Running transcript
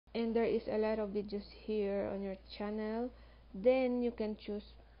and there is a lot of videos here on your channel. Then you can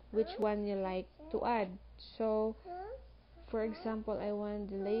choose which one you like to add. So for example, I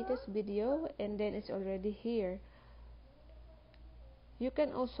want the latest video, and then it's already here. You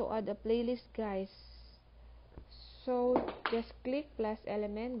can also add a playlist, guys. So just click plus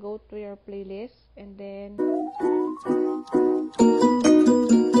element, go to your playlist, and then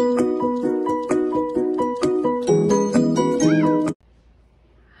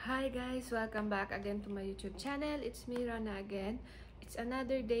hi guys, welcome back again to my YouTube channel. It's me, Rona, again. It's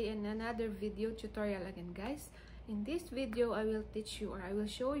another day and another video tutorial again, guys. In this video, I will teach you, or I will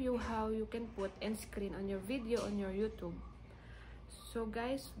show you how you can put end screen on your video on your YouTube. So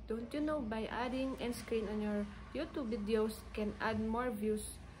guys, don't you know, by adding end screen on your YouTube videos can add more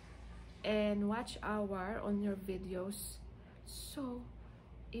views and watch hour on your videos. So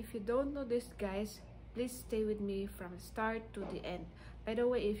if you don't know this, guys, please stay with me from start to the end. By the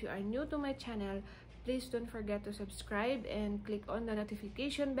way, if you are new to my channel, please don't forget to subscribe and click on the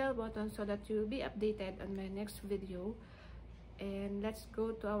notification bell button so that you will be updated on my next video. And let's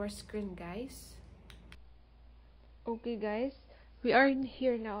go to our screen, guys. Okay guys, we are in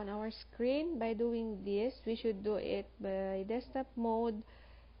here now on our screen. By doing this, we should do it by desktop mode,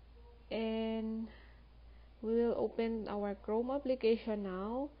 and we will open our Chrome application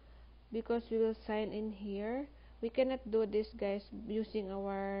now because we will sign in here. We cannot do this, guys, using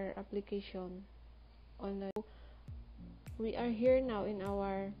our application online. We are here now in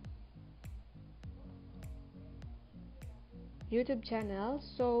our YouTube channel.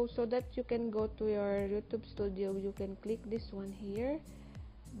 So that you can go to your YouTube studio, you can click this one here,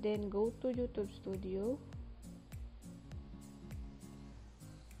 then go to YouTube studio.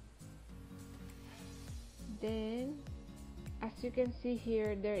 Then as you can see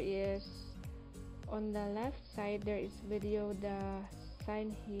here, there is on the left side there is video, the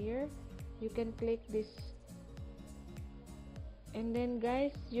sign here. You can click this, and then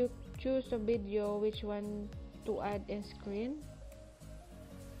guys, you choose a video which one to add end screen.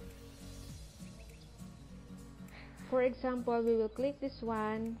 For example, we will click this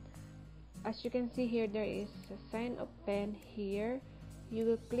one. As you can see here, there is a sign of pen here. You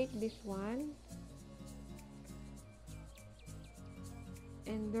will click this one,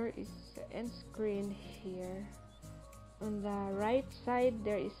 and there is end screen here. On the right side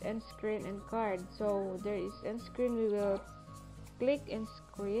there is end screen and card. So there is end screen, we will click end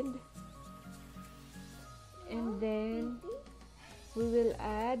screen, and then we will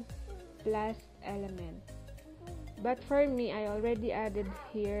add plus element. But for me, I already added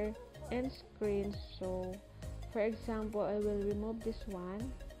here end screen. So for example, I will remove this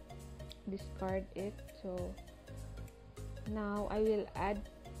one, discard it. So now I will add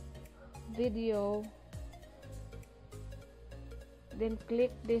video, then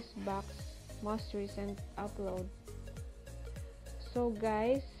click this box, most recent upload. So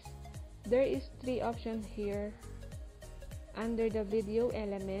guys, there is three options here. Under the video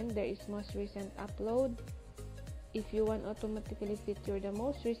element, there is most recent upload. If you want automatically feature the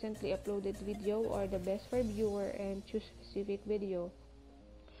most recently uploaded video or the best for viewer, and choose specific video.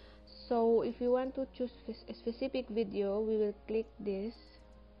 So if you want to choose a specific video, we will click this,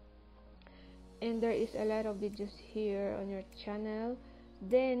 and there is a lot of videos here on your channel.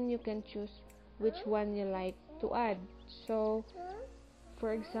 Then you can choose which one you like to add. So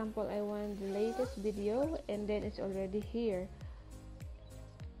for example, I want the latest video, and then it's already here.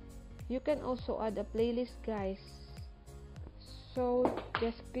 You can also add a playlist, guys. So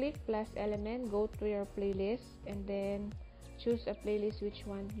just click plus element, go to your playlist, and then choose a playlist which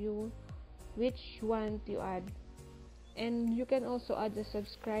one you add. And you can also add the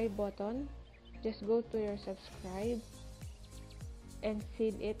subscribe button. Just go to your subscribe and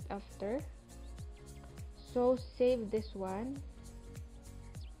save it after. So save this one.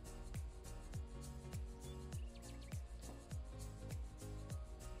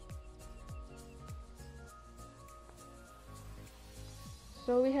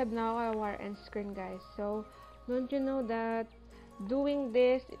 So we have now our end screen, guys. So don't you know that doing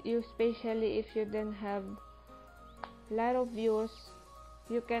this, you especially if you don't have a lot of views,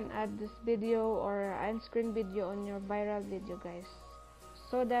 you can add this video or end screen video on your viral video, guys,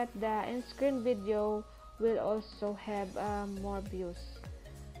 so that the end screen video will also have more views,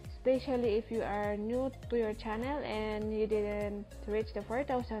 especially if you are new to your channel and you didn't reach the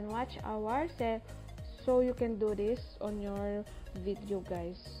 4,000 watch hours. So you can do this on your video,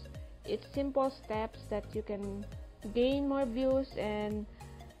 guys. It's simple steps that you can gain more views and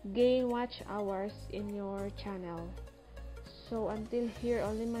gain watch hours in your channel. So until here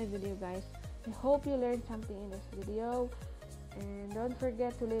only my video, guys. I hope you learned something in this video. And don't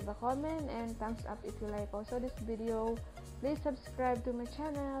forget to leave a comment and thumbs up if you like also this video. Please subscribe to my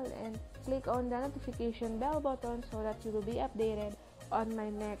channel and click on the notification bell button so that you will be updated on my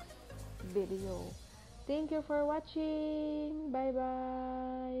next video. Thank you for watching. Bye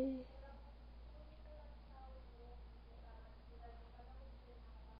bye.